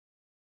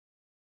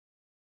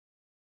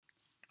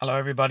Hello,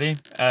 everybody.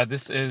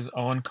 This is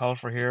Owen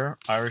Colfer here,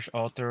 Irish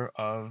author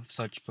of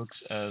such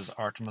books as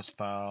Artemis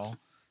Fowl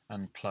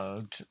and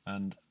Plugged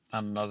and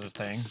Another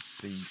Thing,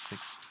 the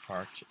sixth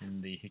part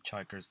in the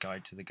Hitchhiker's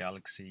Guide to the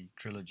Galaxy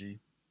trilogy.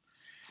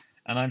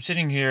 And I'm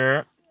sitting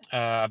here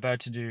about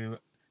to do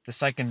the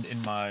second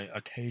in my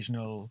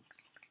occasional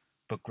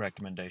book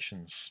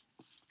recommendations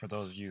for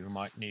those of you who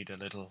might need a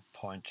little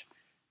point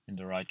in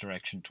the right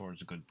direction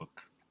towards a good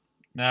book.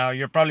 Now,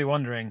 you're probably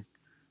wondering,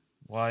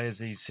 why is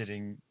he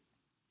sitting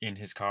in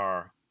his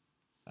car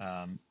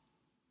um,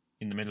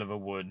 in the middle of a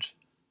wood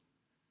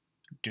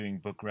doing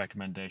book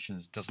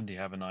recommendations? Doesn't he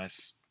have a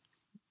nice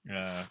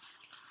uh,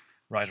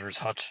 writer's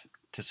hut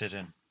to sit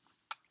in?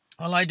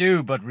 Well, I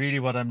do, but really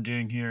what I'm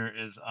doing here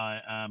is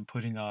I am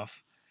putting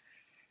off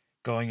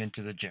going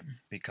into the gym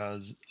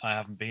because I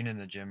haven't been in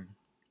the gym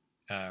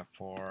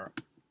for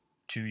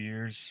 2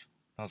 years,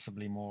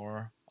 possibly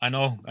more. I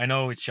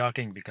know it's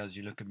shocking because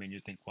you look at me and you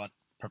think, what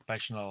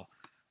professional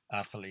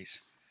athlete,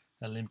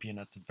 Olympian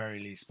at the very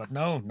least. But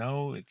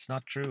no, it's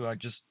not true. I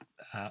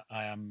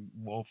am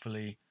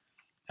woefully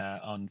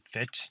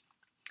unfit.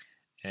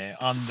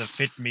 On the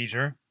fit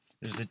meter,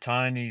 there's a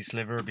tiny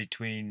sliver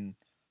between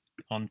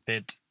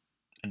unfit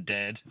and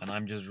dead, and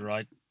I'm just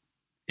right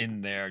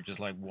in there, just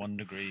like 1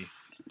 degree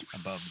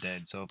above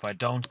dead. So if I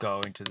don't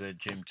go into the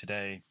gym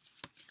today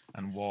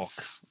and walk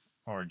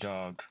or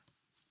jog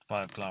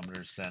 5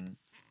 kilometers, then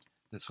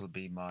this will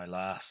be my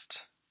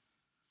last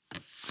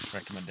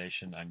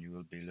recommendation, and you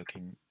will be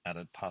looking at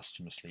it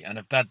posthumously. And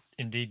if that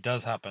indeed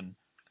does happen,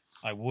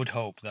 I would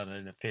hope that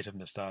in a fit of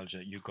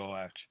nostalgia, you go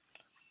out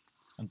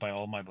and buy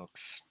all my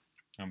books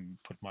and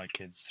put my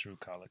kids through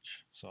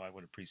college. So I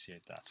would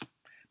appreciate that.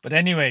 But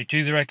anyway,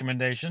 to the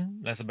recommendation,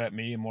 less about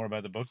me and more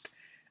about the book.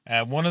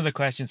 One of the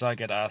questions I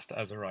get asked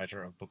as a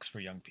writer of books for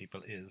young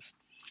people is,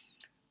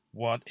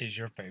 what is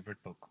your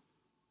favorite book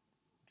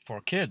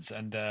for kids?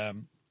 And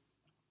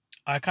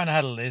I kind of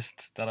had a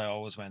list that I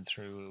always went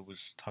through. It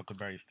was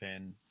Huckleberry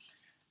Finn,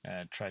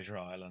 Treasure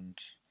Island,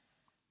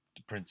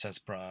 The Princess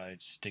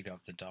Bride, Dig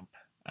Up the Dump.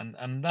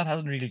 And that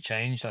hasn't really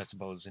changed, I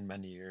suppose, in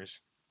many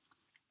years.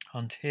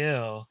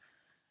 Until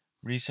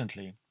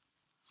recently,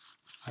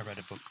 I read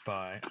a book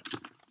by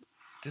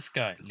this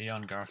guy,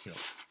 Leon Garfield.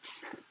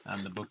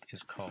 And the book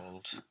is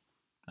called,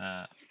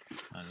 I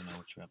don't know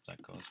which way up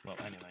that goes. Well,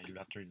 anyway, you'll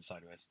have to read it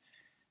sideways.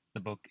 The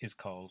book is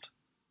called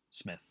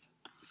Smith.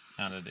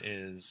 And it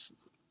is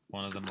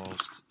one of the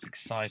most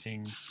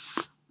exciting,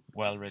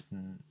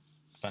 well-written,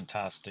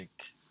 fantastic,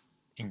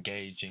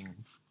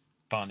 engaging,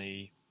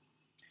 funny,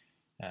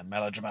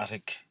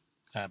 melodramatic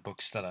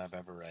books that I've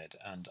ever read,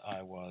 and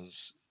I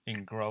was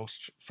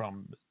engrossed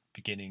from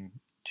beginning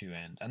to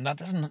end. And that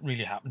doesn't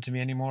really happen to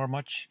me anymore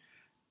much.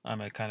 I'm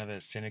a kind of a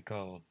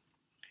cynical,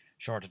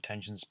 short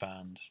attention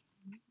span,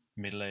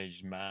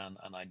 middle-aged man,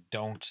 and I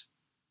don't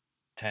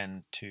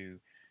tend to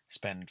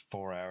spend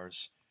 4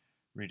 hours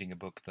reading a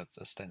book that's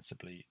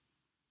ostensibly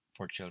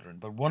for children.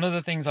 But one of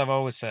the things I've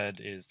always said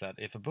is that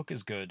if a book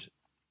is good,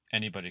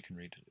 anybody can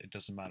read it. It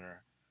doesn't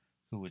matter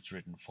who it's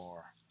written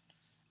for.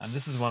 And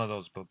this is one of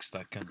those books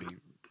that can be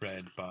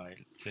read by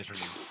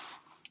literally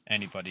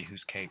anybody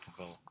who's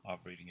capable of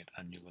reading it,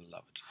 and you will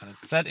love it. And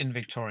it's set in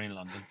Victorian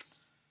London,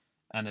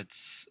 and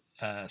it's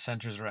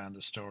centers around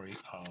the story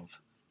of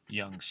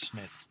young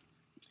Smith,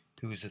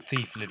 who is a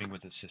thief living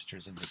with his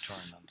sisters in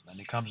Victorian London. And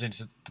he comes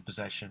into the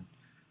possession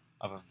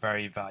of a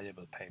very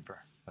valuable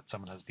paper that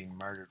someone has been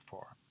murdered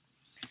for.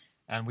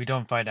 And we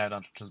don't find out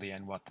until the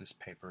end what this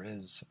paper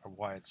is or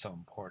why it's so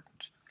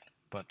important.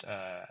 But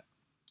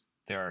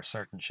there are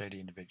certain shady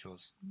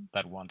individuals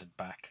that want it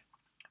back,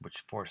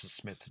 which forces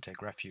Smith to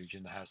take refuge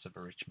in the house of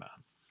a rich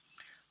man,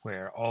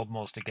 where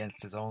almost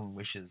against his own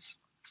wishes,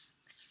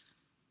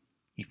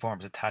 he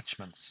forms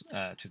attachments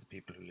to the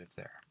people who live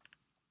there.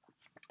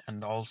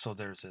 And also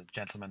there's a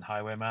gentleman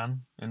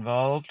highwayman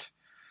involved.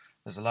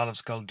 There's a lot of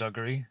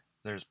skullduggery.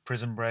 There's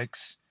prison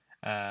breaks.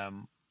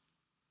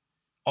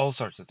 All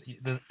sorts of things.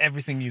 There's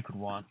everything you could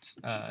want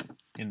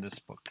in this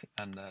book.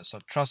 And so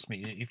trust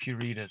me, if you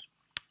read it,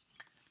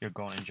 you're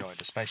going to enjoy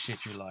it, especially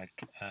if you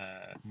like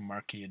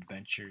murky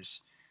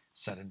adventures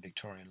set in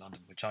Victorian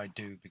London, which I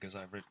do because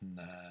I've written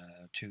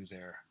 2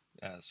 there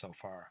so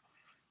far.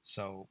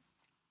 So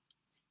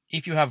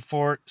if you have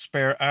 4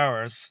 spare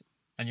hours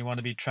and you want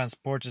to be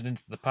transported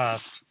into the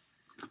past,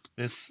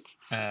 this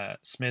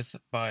Smith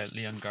by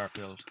Leon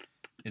Garfield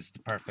is the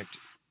perfect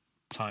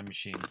time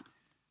machine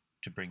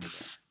to bring you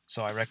there.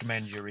 So I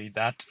recommend you read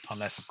that,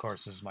 unless of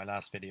course this is my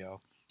last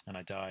video and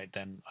I die.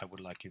 Then I would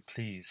like you,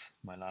 please,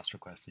 my last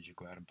request is you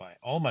go out and buy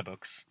all my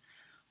books,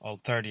 all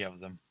 30 of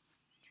them,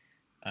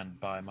 and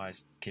buy my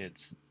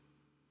kids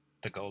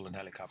the golden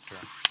helicopter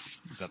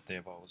that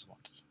they've always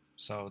wanted.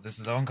 So this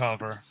is Owen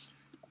Colfer,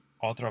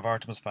 author of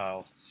Artemis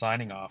Fowl,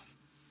 signing off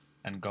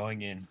and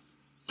going in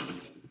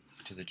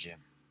to the gym.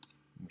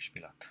 Wish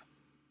me luck.